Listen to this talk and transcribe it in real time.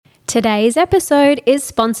Today's episode is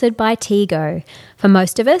sponsored by Tego. For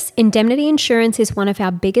most of us, indemnity insurance is one of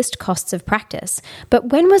our biggest costs of practice.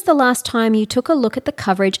 But when was the last time you took a look at the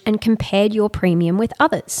coverage and compared your premium with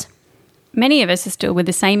others? Many of us are still with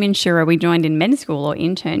the same insurer we joined in med school or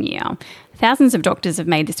intern year. Thousands of doctors have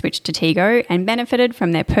made the switch to Tego and benefited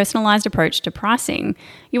from their personalised approach to pricing.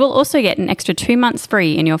 You will also get an extra 2 months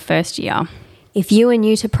free in your first year. If you are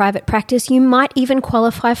new to private practice, you might even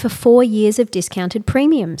qualify for 4 years of discounted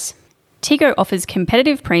premiums. Tego offers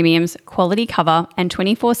competitive premiums, quality cover, and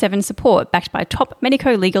 24/7 support backed by top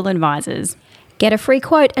medico-legal advisors. Get a free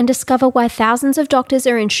quote and discover why thousands of doctors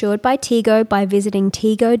are insured by Tego by visiting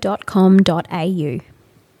tego.com.au.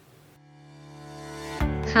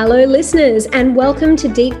 Hello listeners, and welcome to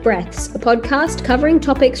Deep Breaths, a podcast covering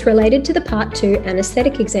topics related to the Part 2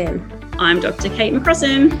 anaesthetic exam. I'm Dr. Kate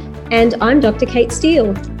McCrossum. And I'm Dr. Kate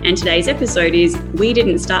Steele. And today's episode is We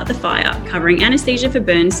Didn't Start the Fire, covering anaesthesia for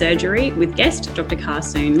burn surgery with guest Dr.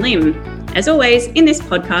 Kar-Soon Lim. As always, in this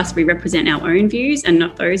podcast, we represent our own views and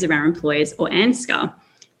not those of our employers or ANZCA.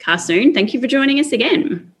 Kar-Soon, thank you for joining us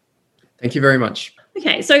again. Thank you very much.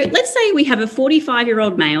 Okay, so let's say we have a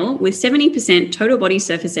 45-year-old male with 70% total body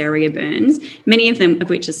surface area burns, many of them of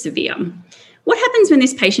which are severe. What happens when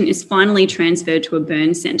this patient is finally transferred to a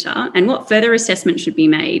burn centre, and what further assessment should be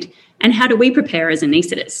made, and how do we prepare as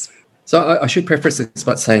anaesthetists? So I should preface this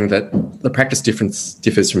by saying that the practice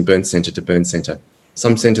differs from burn centre to burn centre.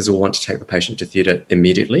 Some centres will want to take the patient to theatre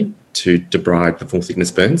immediately to debride the full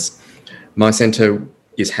thickness burns. My centre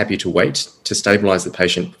is happy to wait to stabilise the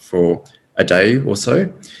patient for a day or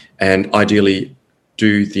so, and ideally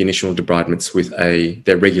do the initial debridements with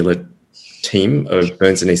their regular team of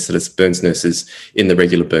burns anaesthetists, burns nurses in the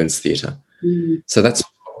regular burns theatre. So that's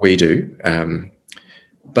what we do.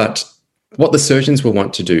 But what the surgeons will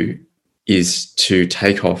want to do is to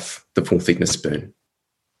take off the full thickness burn,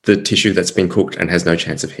 the tissue that's been cooked and has no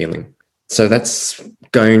chance of healing. So that's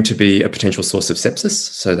going to be a potential source of sepsis.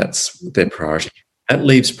 So that's their priority. That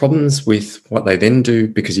leaves problems with what they then do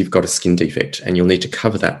because you've got a skin defect and you'll need to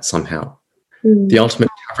cover that somehow. The ultimate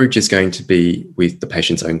coverage is going to be with the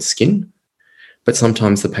patient's own skin. But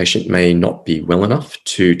sometimes the patient may not be well enough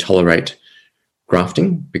to tolerate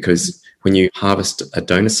grafting because when you harvest a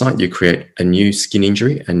donor site, you create a new skin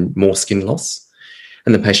injury and more skin loss.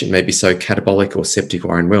 And the patient may be so catabolic or septic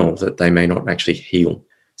or unwell that they may not actually heal.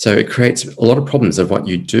 So it creates a lot of problems of what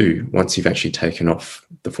you do once you've actually taken off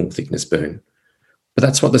the full thickness burn. But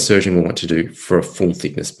that's what the surgeon will want to do for a full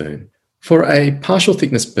thickness burn. For a partial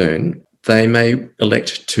thickness burn, they may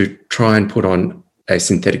elect to try and put on a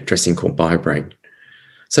synthetic dressing called BioBrain.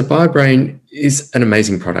 So BioBrain is an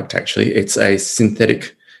amazing product, actually. It's a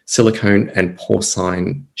synthetic silicone and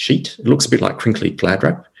porcine sheet. It looks a bit like crinkly Glad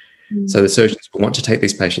wrap. So the surgeons will want to take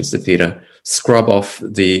these patients to theatre, scrub off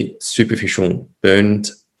the superficial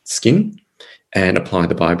burned skin and apply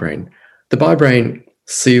the BioBrain. The BioBrain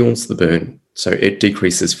seals the burn, so it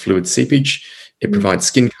decreases fluid seepage, it provides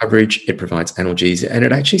skin coverage, it provides analgesia, and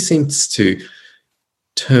it actually seems to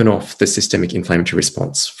turn off the systemic inflammatory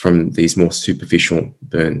response from these more superficial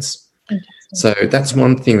burns. So that's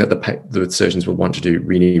one thing that the surgeons will want to do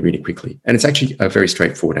really, really quickly. And it's actually a very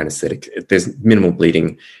straightforward anaesthetic. There's minimal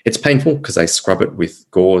bleeding. It's painful because they scrub it with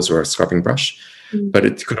gauze or a scrubbing brush, but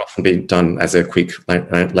it could often be done as a quick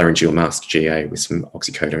laryngeal mask, GA, with some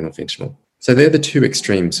oxycodone or fentanyl. So they're the two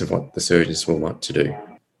extremes of what the surgeons will want to do.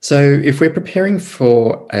 So if we're preparing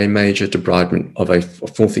for a major debridement of a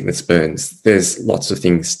full thickness burns, there's lots of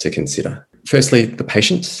things to consider. Firstly, the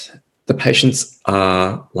patient. The patients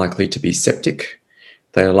are likely to be septic.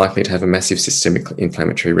 They are likely to have a massive systemic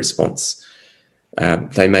inflammatory response.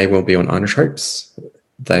 They may well be on inotropes.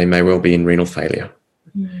 They may well be in renal failure.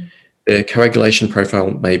 Their coagulation profile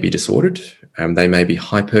may be disordered. They may be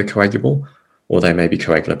hypercoagulable or they may be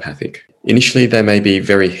coagulopathic. Initially, they may be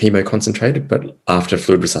very hemoconcentrated, but after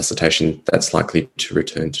fluid resuscitation, that's likely to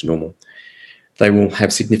return to normal. They will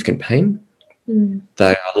have significant pain.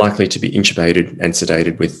 They are likely to be intubated and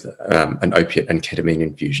sedated with an opiate and ketamine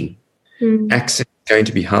infusion. Access is going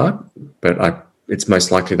to be hard, but it's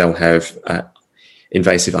most likely they'll have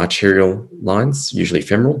invasive arterial lines, usually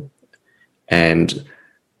femoral, and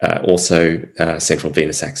also central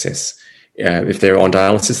venous access. If they're on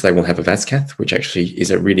dialysis, they will have a VASCATH, which actually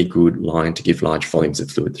is a really good line to give large volumes of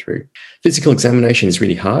fluid through. Physical examination is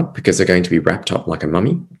really hard because they're going to be wrapped up like a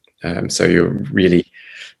mummy. So you're really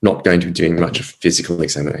not going to be doing much of physical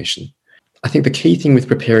examination. I think the key thing with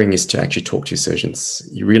preparing is to actually talk to surgeons.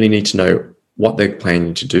 You really need to know what they're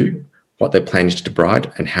planning to do, what they're planning to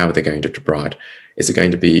debride, and how they're going to debride. Is it going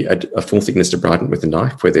to be a full thickness debridement with a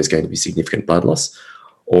knife where there's going to be significant blood loss?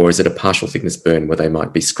 Or is it a partial thickness burn where they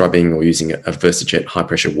might be scrubbing or using a Versajet high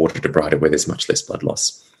pressure water debrider where there's much less blood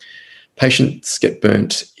loss? Patients get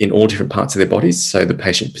burnt in all different parts of their bodies, so the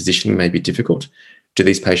patient positioning may be difficult. Do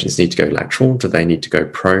these patients need to go lateral? Do they need to go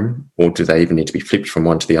prone? Or do they even need to be flipped from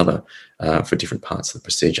one to the other for different parts of the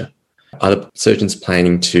procedure? Are the surgeons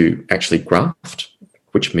planning to actually graft,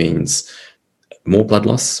 which means more blood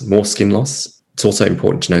loss, more skin loss? It's also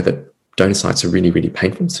important to know that donor sites are really, really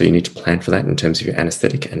painful, so you need to plan for that in terms of your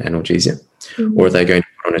anaesthetic and analgesia. Mm-hmm. Or are they going to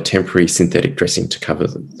put on a temporary synthetic dressing to cover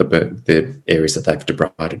the areas that they've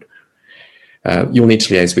debrided? You'll need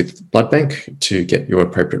to liaise with blood bank to get your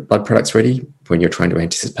appropriate blood products ready when you're trying to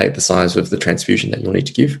anticipate the size of the transfusion that you'll need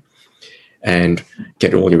to give, and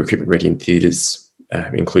get all your equipment ready in theatres,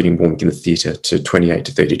 including warming in the theatre to 28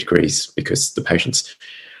 to 30 degrees, because the patients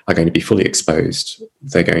are going to be fully exposed.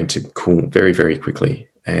 They're going to cool very, very quickly,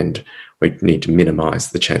 and we need to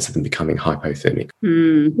minimise the chance of them becoming hypothermic.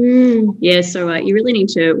 Yeah, so you really need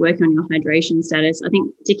to work on your hydration status. I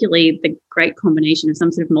think particularly the great combination of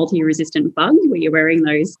some sort of multi-resistant bug where you're wearing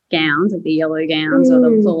those gowns, like the yellow gowns or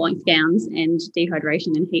the full-length gowns, and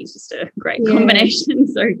dehydration and heat is just a great combination.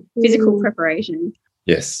 So physical preparation.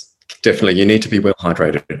 Yes, definitely. You need to be well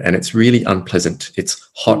hydrated, and it's really unpleasant. It's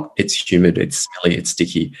hot, it's humid, it's smelly, it's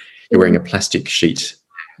sticky. You're wearing a plastic sheet.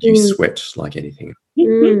 You sweat like anything.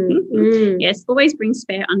 Yes, always bring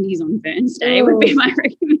spare undies on Burns Day would be my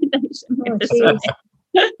recommendation.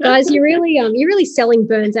 Guys, you're really selling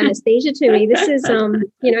burns anesthesia to me. This is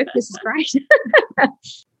this is great.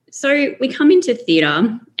 So we come into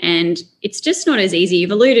theatre and it's just not as easy.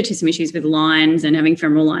 You've alluded to some issues with lines and having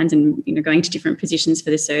femoral lines and going to different positions for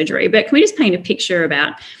the surgery. But can we just paint a picture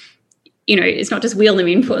about, it's not just wheel them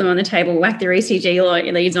in, put them on the table, whack their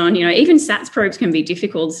ECG leads on, even SATS probes can be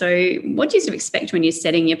difficult. So what do you expect when you're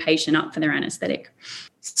setting your patient up for their anaesthetic?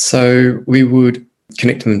 So we would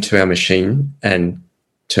connect them to our machine and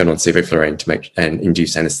turn on sevoflurane and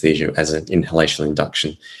induce anaesthesia as an inhalational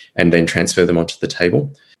induction, and then transfer them onto the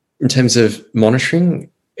table. In terms of monitoring,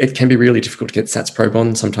 it can be really difficult to get SATS probe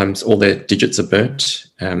on. Sometimes all their digits are burnt.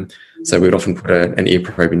 So we would often put an ear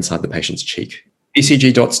probe inside the patient's cheek.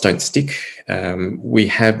 ECG dots don't stick. We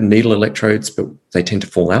have needle electrodes, but they tend to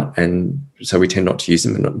fall out, and so we tend not to use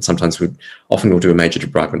them. And sometimes we'll do a major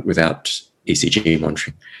debridement without ECG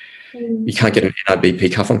monitoring. You can't get an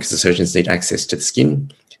NIBP cuff on because the surgeons need access to the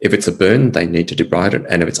skin. If it's a burn, they need to debride it,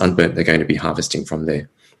 and if it's unburnt, they're going to be harvesting from there.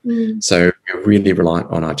 So we're really reliant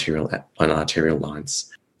on arterial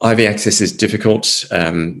lines. IV access is difficult,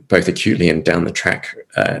 both acutely and down the track,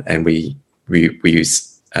 and we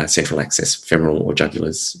use central access, femoral or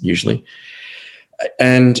jugulars usually.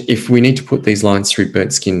 And if we need to put these lines through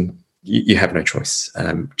burnt skin, you have no choice.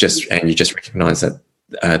 You just recognise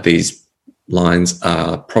that these lines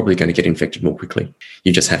are probably going to get infected more quickly.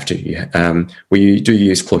 You just have to. We do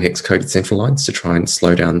use Chlorhex-coated central lines to try and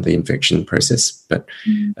slow down the infection process, but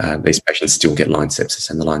these patients still get line sepsis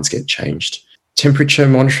and the lines get changed. Temperature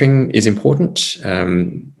monitoring is important.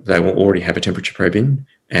 They will already have a temperature probe in,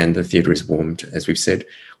 and the theatre is warmed, as we've said.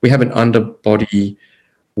 We have an underbody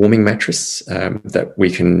warming mattress that we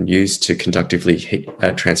can use to conductively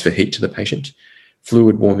transfer heat to the patient.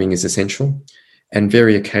 Fluid warming is essential. And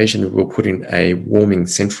very occasionally we'll put in a warming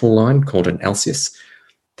central line called an Alceus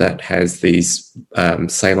that has these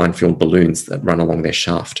saline-filled balloons that run along their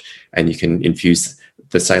shaft, and you can infuse,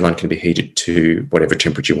 the saline can be heated to whatever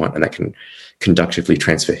temperature you want, and that can conductively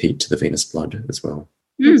transfer heat to the venous blood as well.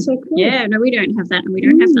 That's so cool. Yeah, no, we don't have that, and we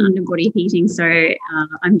don't have the underbody heating, so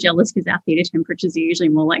I'm jealous because our theatre temperatures are usually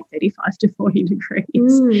more like 35 to 40 degrees.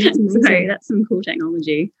 So that's some cool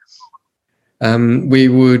technology. We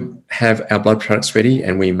would have our blood products ready,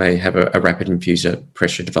 and we may have a rapid infuser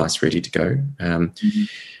pressure device ready to go.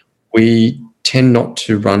 We tend not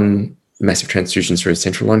to run massive transfusions through a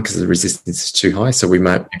central line because the resistance is too high, so we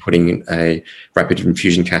might be putting in a rapid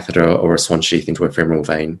infusion catheter or a swan sheath into a femoral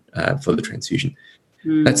vein for the transfusion.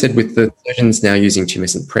 That said, with the surgeons now using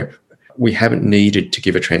tumescent prep, we haven't needed to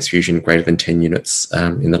give a transfusion greater than 10 units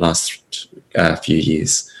in the last few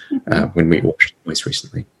years when we watched most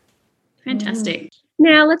recently. Fantastic.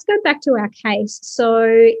 Now, let's go back to our case.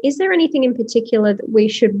 So is there anything in particular that we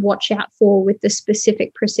should watch out for with the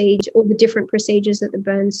specific procedure or the different procedures that the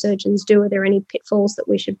burn surgeons do? Are there any pitfalls that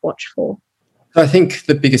we should watch for? I think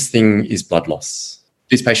the biggest thing is blood loss.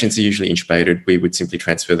 These patients are usually intubated. We would simply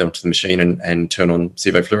transfer them to the machine and turn on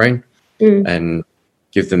sevoflurane and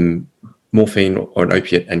give them morphine or an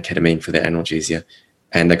opiate and ketamine for their analgesia,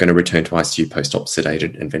 and they're going to return to ICU post-op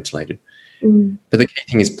sedated and ventilated. But the key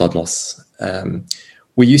thing is blood loss.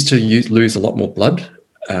 We used to lose a lot more blood,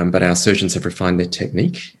 but our surgeons have refined their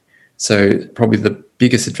technique. So probably the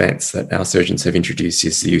biggest advance that our surgeons have introduced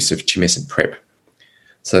is the use of tumescent prep.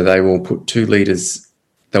 So they will put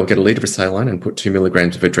they'll get a litre of saline and put 2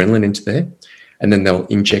 milligrams of adrenaline into there, and then they'll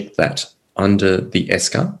inject that under the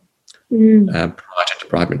eschar prior to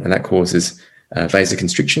debridement, and that causes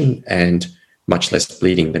vasoconstriction and much less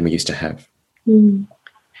bleeding than we used to have.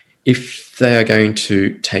 If they are going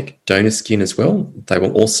to take donor skin as well, they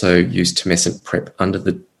will also use tumescent prep under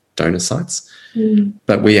the donor sites.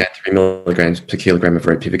 But we add 3 milligrams per kilogram of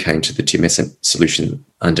ropivacaine to the tumescent solution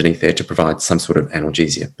underneath there to provide some sort of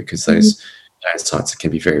analgesia, because those donor sites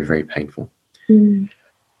can be very, very painful. The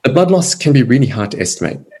blood loss can be really hard to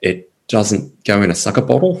estimate. It doesn't go in a sucker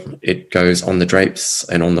bottle. It goes on the drapes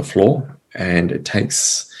and on the floor, and it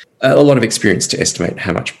takes a lot of experience to estimate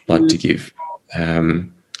how much blood to give.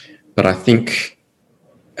 But I think,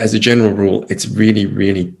 as a general rule, it's really,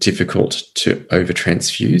 really difficult to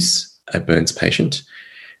over-transfuse a burns patient.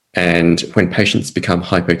 And when patients become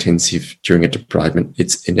hypotensive during a debridement,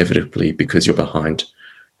 it's inevitably because you're behind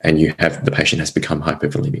and the patient has become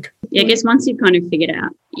hypovolemic. Yeah, I guess once you've kind of figured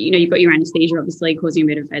out, you've got your anaesthesia obviously causing a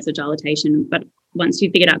bit of vasodilatation, but once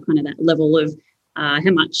you've figured out kind of that level of how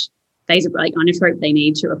much inotrope they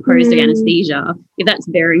need to oppose the anaesthesia, if that's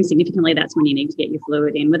varying significantly, that's when you need to get your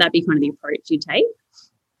fluid in. Would that be kind of the approach you take?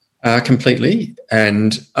 Completely.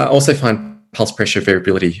 And I also find pulse pressure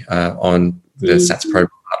variability on the SATS probe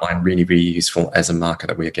line really, really useful as a marker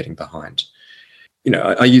that we are getting behind.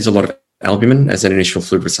 I use a lot of albumin as an initial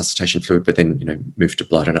fluid resuscitation fluid, but then, move to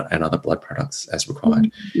blood and other blood products as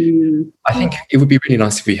required. I think it would be really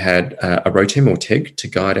nice if we had a ROTEM or TEG to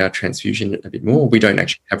guide our transfusion a bit more. We don't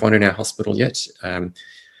actually have one in our hospital yet.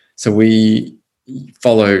 So we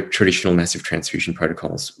follow traditional massive transfusion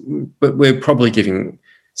protocols, but we're probably giving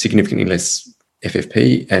significantly less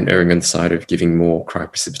FFP and erring on the side of giving more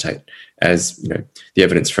cryoprecipitate, as the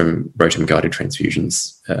evidence from ROTEM-guided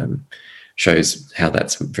transfusions shows how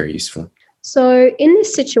that's very useful. So in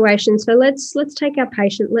this situation, let's take our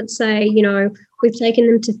patient. Let's say we've taken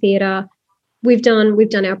them to theatre. We've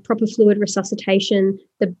done our proper fluid resuscitation.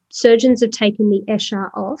 The surgeons have taken the eschar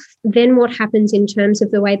off. Then what happens in terms of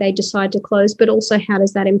the way they decide to close, but also how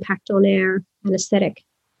does that impact on our anaesthetic?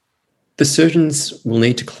 The surgeons will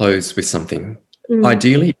need to close with something.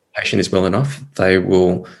 Ideally, if the patient is well enough, they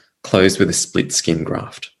will close with a split skin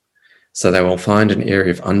graft. So they will find an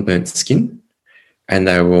area of unburnt skin and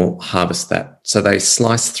they will harvest that. So they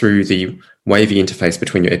slice through the wavy interface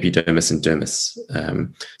between your epidermis and dermis,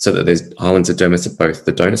 so that there's islands of dermis at both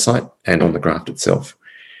the donor site and on the graft itself.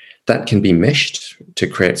 That can be meshed to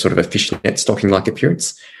create sort of a fishnet stocking-like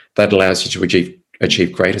appearance. That allows you to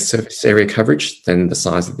achieve greater surface area coverage than the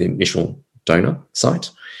size of the initial donor site.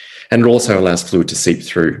 And it also allows fluid to seep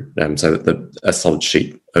through so that a solid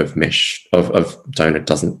sheet of mesh of donor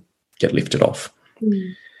doesn't get lifted off.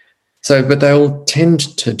 But they'll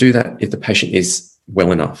tend to do that if the patient is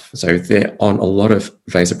well enough. So if they're on a lot of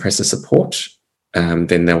vasopressor support,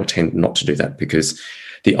 then they'll tend not to do that because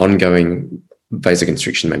the ongoing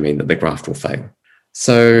vasoconstriction may mean that the graft will fail.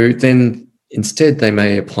 So then instead they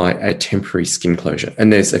may apply a temporary skin closure.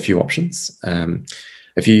 And there's a few options.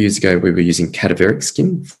 A few years ago, we were using cadaveric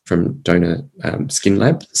skin from donor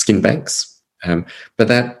skin banks, but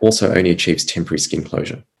that also only achieves temporary skin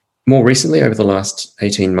closure. More recently, over the last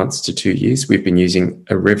 18 months to 2 years, we've been using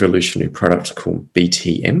a revolutionary product called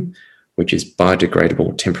BTM, which is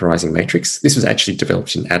biodegradable temporizing matrix. This was actually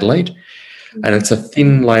developed in Adelaide, and it's a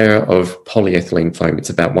thin layer of polyethylene foam.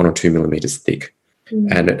 It's about 1 or 2 millimeters thick,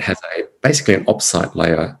 and it has basically an opsite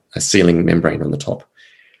layer, a sealing membrane on the top.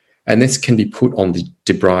 And this can be put on the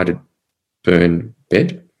debrided burn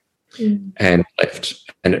bed and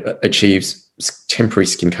left, and it achieves temporary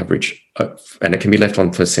skin coverage, and it can be left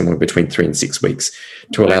on for somewhere between 3 and 6 weeks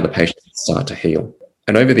to allow the patient to start to heal.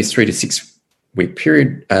 And over this 3 to 6 week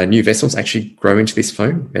period, new vessels actually grow into this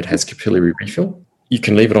foam. It has capillary refill. You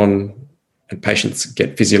can leave it on, and patients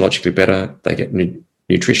get physiologically better. They get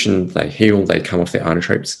nutrition, they heal, they come off their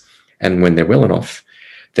inotropes. And when they're well enough,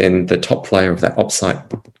 then the top layer of that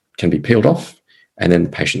opsite can be peeled off, and then the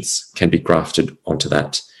patients can be grafted onto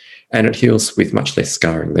that. And it heals with much less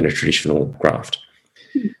scarring than a traditional graft.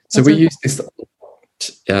 So we use this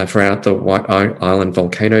throughout the White Island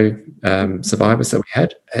volcano survivors that we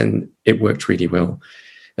had, and it worked really well.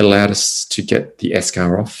 It allowed us to get the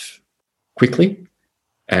eschar off quickly,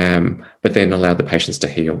 but then allowed the patients to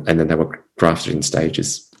heal, and then they were grafted in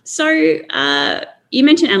stages. So you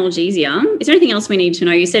mentioned analgesia. Is there anything else we need to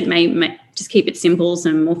know? You said may just keep it simple,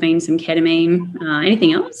 some morphine, some ketamine.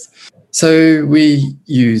 Anything else? So we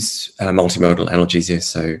use multimodal analgesia,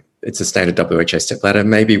 so it's a standard WHO stepladder,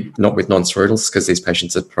 maybe not with non-steroidals because these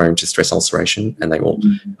patients are prone to stress ulceration and they will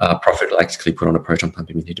prophylactically put on a proton pump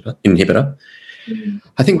inhibitor.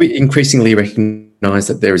 I think we increasingly recognise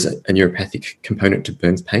that there is a neuropathic component to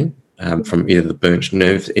burns pain from either the burnt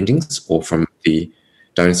nerve endings or from the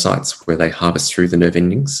donor sites where they harvest through the nerve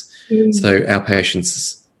endings. So our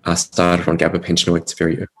patients are started on gabapentinoids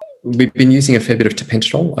very early. We've been using a fair bit of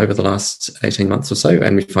tapentadol over the last 18 months or so,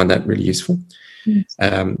 and we find that really useful.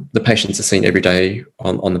 The patients are seen every day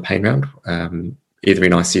on the pain round, either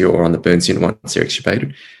in ICU or on the burns unit once they're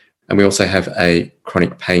extubated. And we also have a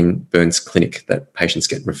chronic pain burns clinic that patients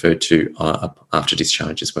get referred to after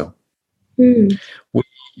discharge as well. We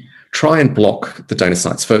try and block the donor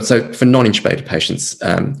sites. For non-intubated patients,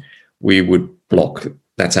 we would block,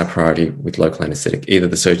 that's our priority with local anaesthetic. Either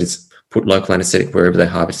the surgeons put local anaesthetic wherever they're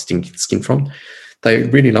harvesting skin from. They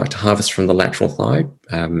really like to harvest from the lateral thigh,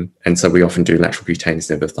 and so we often do lateral cutaneous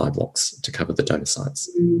nerve thigh blocks to cover the donor sites.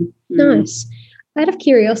 Nice. Out of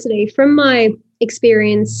curiosity, from my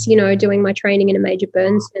experience, doing my training in a major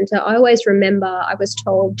burn centre, I always remember I was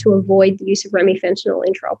told to avoid the use of remifentanil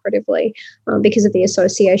intraoperatively because of the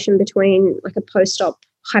association between like a post-op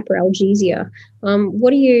hyperalgesia.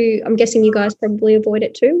 I'm guessing you guys probably avoid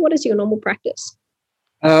it too. What is your normal practice?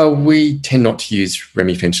 We tend not to use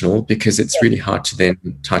remifentanil because it's really hard to then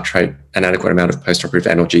titrate an adequate amount of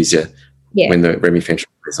post-operative analgesia when the remifentanil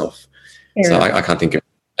is off. I can't think of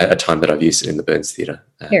a time that I've used it in the burns theatre.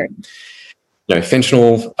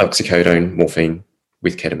 Fentanyl, oxycodone, morphine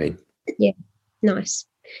with ketamine. Yeah, nice.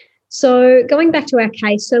 So going back to our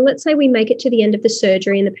case, so let's say we make it to the end of the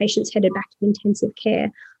surgery and the patient's headed back to intensive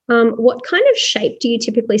care. What kind of shape do you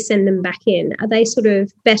typically send them back in? Are they sort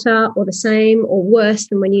of better or the same or worse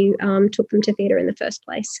than when you took them to theatre in the first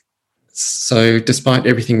place? So despite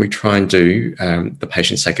everything we try and do, the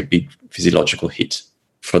patients take a big physiological hit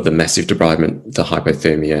for the massive debridement, the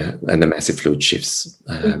hypothermia and the massive fluid shifts.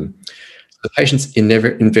 The patients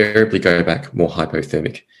invariably go back more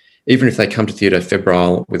hypothermic. Even if they come to theatre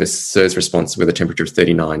febrile with a SIRS response with a temperature of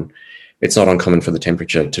 39, it's not uncommon for the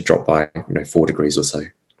temperature to drop by 4 degrees or so.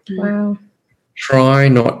 Wow. Try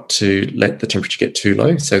not to let the temperature get too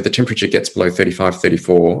low. So if the temperature gets below 35,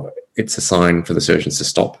 34, it's a sign for the surgeons to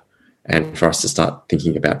stop and for us to start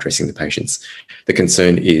thinking about dressing the patients. The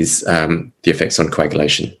concern is the effects on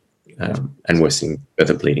coagulation and worsening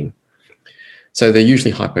further bleeding. So they're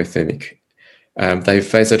usually hypothermic. They've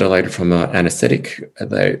vasodilated from an anaesthetic.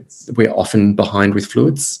 We're often behind with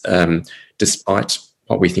fluids, despite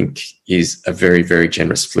what we think is a very, very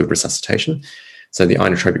generous fluid resuscitation. So the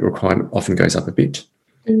inotropic requirement often goes up a bit.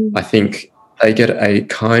 I think they get a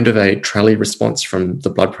kind of a Trally response from the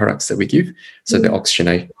blood products that we give. So the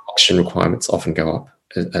oxygen requirements often go up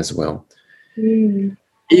as well. Even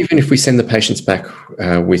if we send the patients back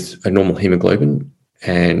with a normal hemoglobin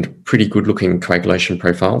and pretty good-looking coagulation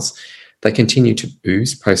profiles, they continue to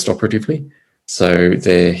ooze post-operatively. So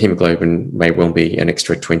their hemoglobin may well be an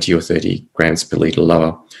extra 20 or 30 grams per litre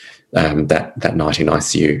lower that night in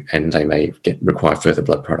ICU, and they may require further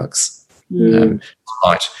blood products,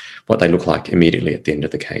 despite what they look like immediately at the end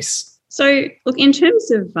of the case. So, look, in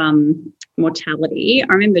terms of mortality,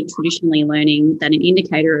 I remember traditionally learning that an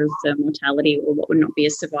indicator of the mortality or what would not be a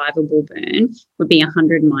survivable burn would be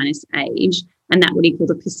 100 minus age, and that would equal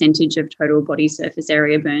the percentage of total body surface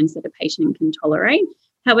area burns that a patient can tolerate.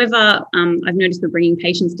 However, I've noticed we're bringing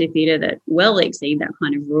patients to theatre that well exceed that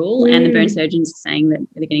kind of rule, and the burn surgeons are saying that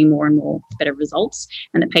they're getting more and more better results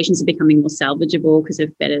and that patients are becoming more salvageable because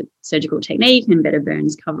of better surgical technique and better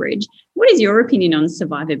burns coverage. What is your opinion on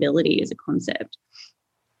survivability as a concept?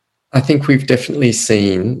 I think we've definitely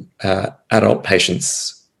seen adult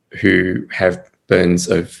patients who have burns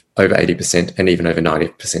of over 80% and even over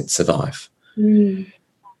 90% survive.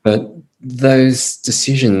 But those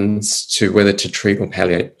decisions to whether to treat or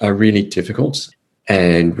palliate are really difficult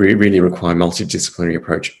and really require a multidisciplinary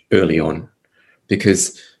approach early on,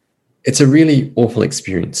 because it's a really awful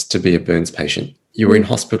experience to be a burns patient. You're in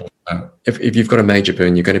hospital. If you've got a major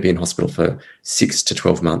burn, you're going to be in hospital for 6 to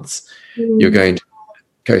 12 months. You're going to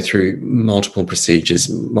go through multiple procedures.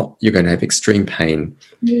 You're going to have extreme pain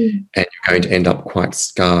and you're going to end up quite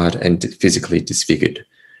scarred and physically disfigured.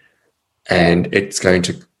 And it's going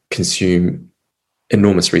to consume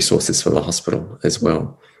enormous resources for the hospital as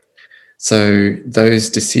well. So those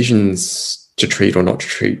decisions to treat or not to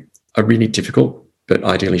treat are really difficult, but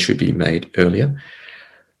ideally should be made earlier.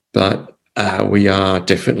 But we are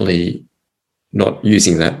definitely not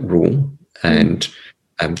using that rule and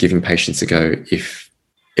giving patients a go if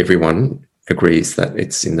everyone agrees that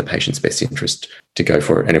it's in the patient's best interest to go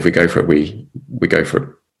for it. And if we go for it, we go for it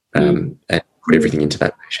and put everything into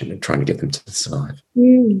that patient and trying to get them to survive.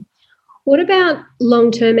 What about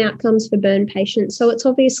long-term outcomes for burn patients? So it's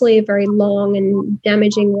obviously a very long and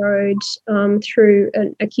damaging road through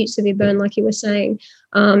an acute severe burn, like you were saying,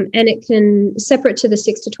 and it can, separate to the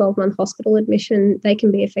 6 to 12-month hospital admission, they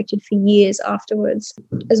can be affected for years afterwards,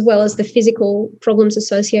 as well as the physical problems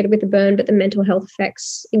associated with the burn, but the mental health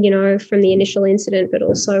effects, from the initial incident, but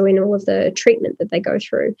also in all of the treatment that they go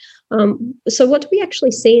through. So what do we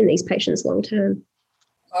actually see in these patients long-term?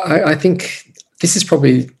 I think this is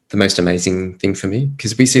probably the most amazing thing for me,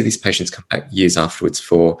 because we see these patients come back years afterwards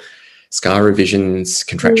for scar revisions,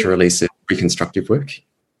 contracture releases, reconstructive work.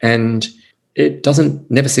 And it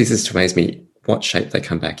never ceases to amaze me what shape they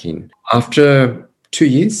come back in. After 2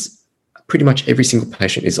 years, pretty much every single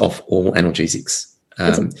patient is off all analgesics,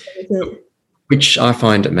 which I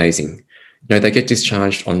find amazing. They get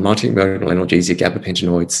discharged on multimodal analgesia,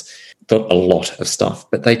 gabapentinoids, a lot of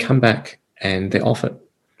stuff, but they come back and they're off it.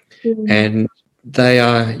 And they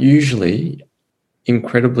are usually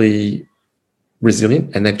incredibly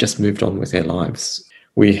resilient, and they've just moved on with their lives.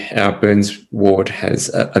 Our burns ward has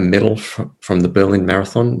a medal from the Berlin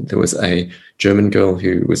Marathon. There was a German girl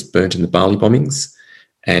who was burnt in the Bali bombings,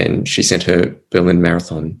 and she sent her Berlin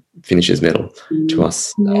Marathon finisher's medal to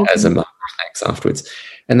us as a mark of thanks afterwards.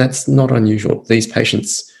 And that's not unusual. These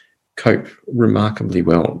patients cope remarkably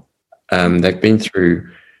well. They've been through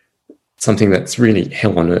something that's really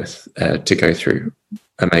hell on earth to go through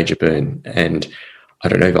a major burn. And I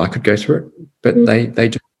don't know if I could go through it, but they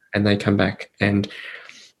do, and they come back. And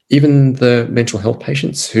even the mental health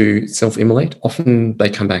patients who self-immolate, often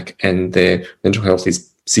they come back and their mental health is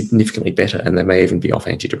significantly better, and they may even be off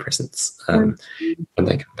antidepressants when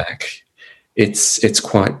they come back. It's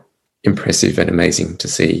quite impressive and amazing to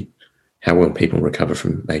see how well people recover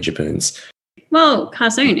from major burns. Well,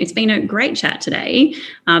 Kar-Soon, it's been a great chat today,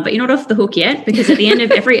 but you're not off the hook yet, because at the end of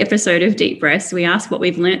every episode of Deep Breaths, we ask what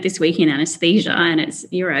we've learnt this week in anaesthesia, and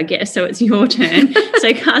you're our guest, so it's your turn.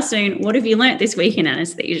 So, Kar-Soon, what have you learnt this week in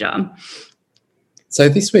anaesthesia? So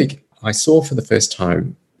this week, I saw for the first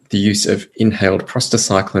time the use of inhaled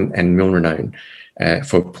prostacyclin and milrinone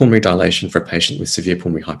for pulmonary dilation for a patient with severe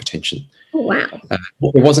pulmonary hypertension. Oh, wow.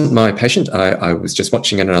 It wasn't my patient. I was just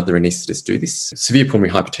watching another anaesthetist do this. Severe pulmonary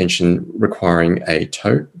hypertension requiring a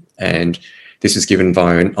TOE, and this was given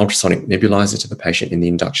via an ultrasonic nebulizer to the patient in the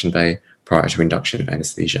induction bay prior to induction of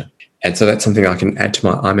anaesthesia. And so that's something I can add to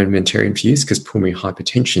my armamentarium for use, because pulmonary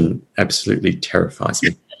hypertension absolutely terrifies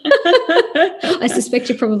me. I suspect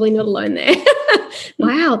you're probably not alone there.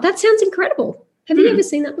 Wow, that sounds incredible. Have you ever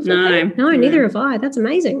seen that before? No, neither have I. That's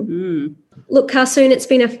amazing. Look, Kar-Soon, it's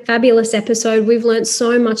been a fabulous episode. We've learned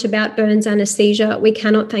so much about burns anaesthesia. We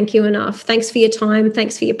cannot thank you enough. Thanks for your time.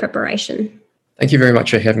 Thanks for your preparation. Thank you very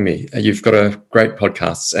much for having me. You've got a great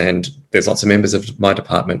podcast, and there's lots of members of my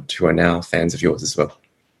department who are now fans of yours as well.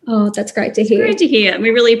 Oh, that's great to hear. Great to hear. We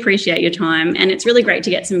really appreciate your time, and it's really great to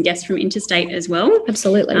get some guests from interstate as well.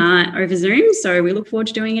 Absolutely. Over Zoom, so we look forward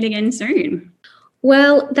to doing it again soon.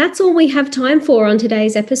 Well, that's all we have time for on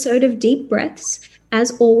today's episode of Deep Breaths.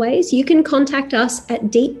 As always, you can contact us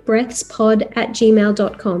at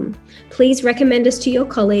deepbreathspod@gmail.com. Please recommend us to your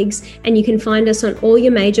colleagues, and you can find us on all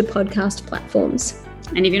your major podcast platforms.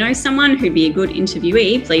 And if you know someone who'd be a good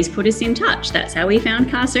interviewee, please put us in touch. That's how we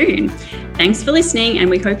found Kar-Soon. Thanks for listening,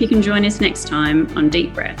 and we hope you can join us next time on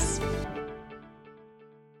Deep Breaths.